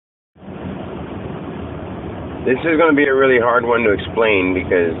This is going to be a really hard one to explain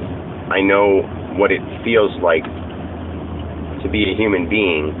because I know what it feels like to be a human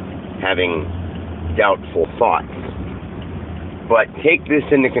being having doubtful thoughts. But take this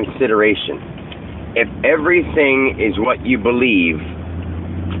into consideration. If everything is what you believe,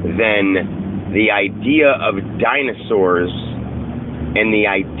 then the idea of dinosaurs and the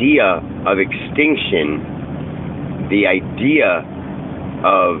idea of extinction, the idea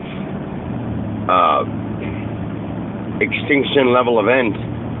of extinction level event,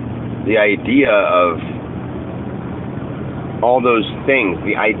 the idea of all those things,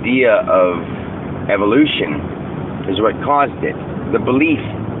 the idea of evolution is what caused it. The belief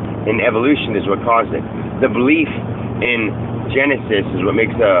in evolution is what caused it. The belief in Genesis is what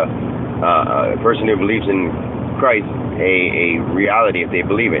makes a person who believes in Christ a reality if they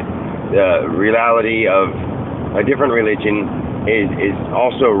believe it. The reality of a different religion is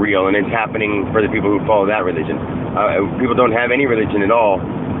also real, and it's happening for the people who follow that religion. People don't have any religion at all,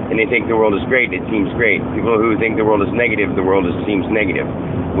 and they think the world is great. It seems great. People who think the world is negative, the world seems negative.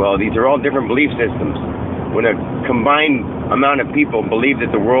 Well, these are all different belief systems. When a combined amount of people believe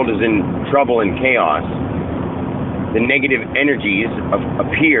that the world is in trouble and chaos, the negative energies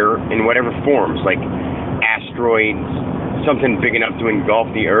appear in whatever forms, like asteroids, something big enough to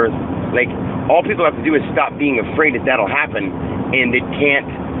engulf the earth. Like, all people have to do is stop being afraid that that'll happen, and it can't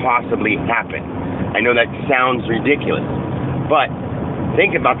possibly happen. I know that sounds ridiculous, but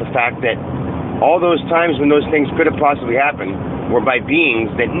think about the fact that all those times when those things could have possibly happened were by beings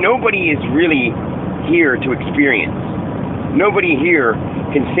that nobody is really here to experience. Nobody here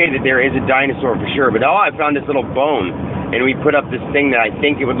can say that there is a dinosaur for sure, but I found this little bone, and we put up this thing that I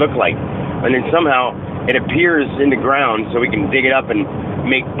think it would look like, and then somehow it appears in the ground so we can dig it up and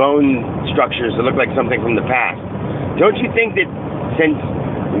make bone structures that look like something from the past. Don't you think that since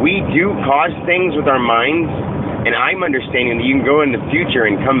we do cause things with our minds, and I'm understanding that you can go in the future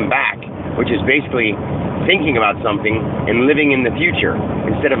and come back, which is basically thinking about something and living in the future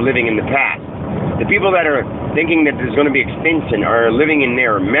instead of living in the past. The people that are thinking that there's going to be extinction are living in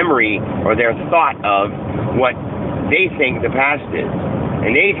their memory or their thought of what they think the past is.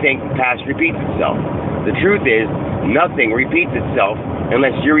 And they think the past repeats itself. The truth is, nothing repeats itself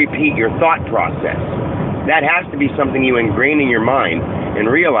unless you repeat your thought process. That has to be something you ingrain in your mind and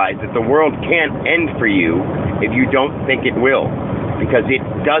realize that the world can't end for you if you don't think it will, because it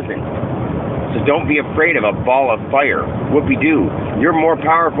doesn't. So don't be afraid of a ball of fire. Whoopie-doo. You're more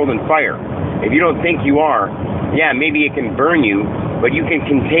powerful than fire. If you don't think you are, yeah, maybe it can burn you, but you can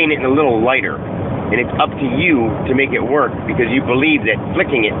contain it in a little lighter. And it's up to you to make it work, because you believe that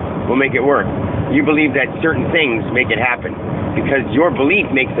flicking it will make it work. You believe that certain things make it happen, because your belief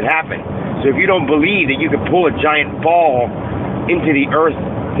makes it happen. So if you don't believe that you could pull a giant ball into the earth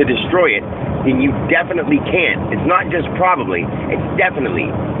to destroy it, then you definitely can't. It's not just probably, it's definitely,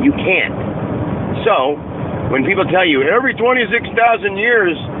 you can't. So, when people tell you, every 26,000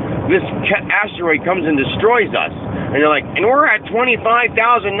 years, this asteroid comes and destroys us, and you're like, and we're at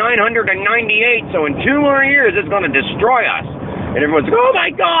 25,998, so in 2 more years, it's going to destroy us. And everyone's like, oh my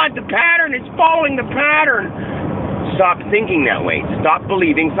God, the pattern, it's following the pattern. Stop thinking that way. Stop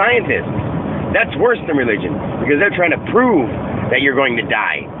believing scientists. That's worse than religion, because they're trying to prove that you're going to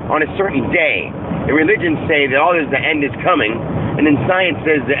die on a certain day. And religions say that all the end is coming, and then science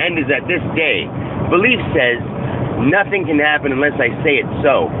says the end is at this day. Belief says nothing can happen unless I say it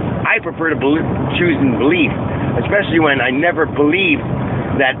so. I prefer to choose in belief, especially when I never believed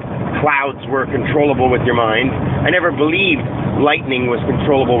that clouds were controllable with your mind. I never believed lightning was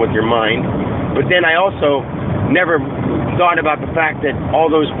controllable with your mind. But then I also never thought about the fact that all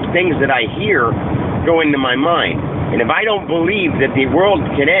those things that I hear go into my mind. And if I don't believe that the world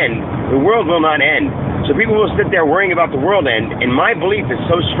can end, the world will not end. So people will sit there worrying about the world end, and my belief is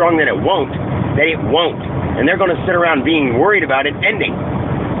so strong that it won't. And they're going to sit around being worried about it ending.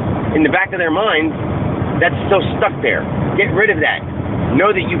 In the back of their minds, that's still stuck there. Get rid of that.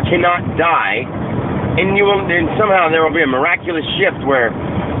 Know that you cannot die, and somehow there will be a miraculous shift where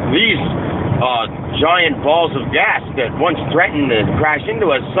these giant balls of gas that once threatened to crash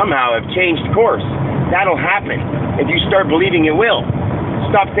into us somehow have changed course. That'll happen if you start believing it will.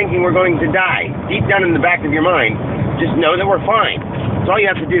 Stop thinking we're going to die. Deep down in the back of your mind, just know that we're fine. That's all you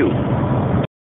have to do.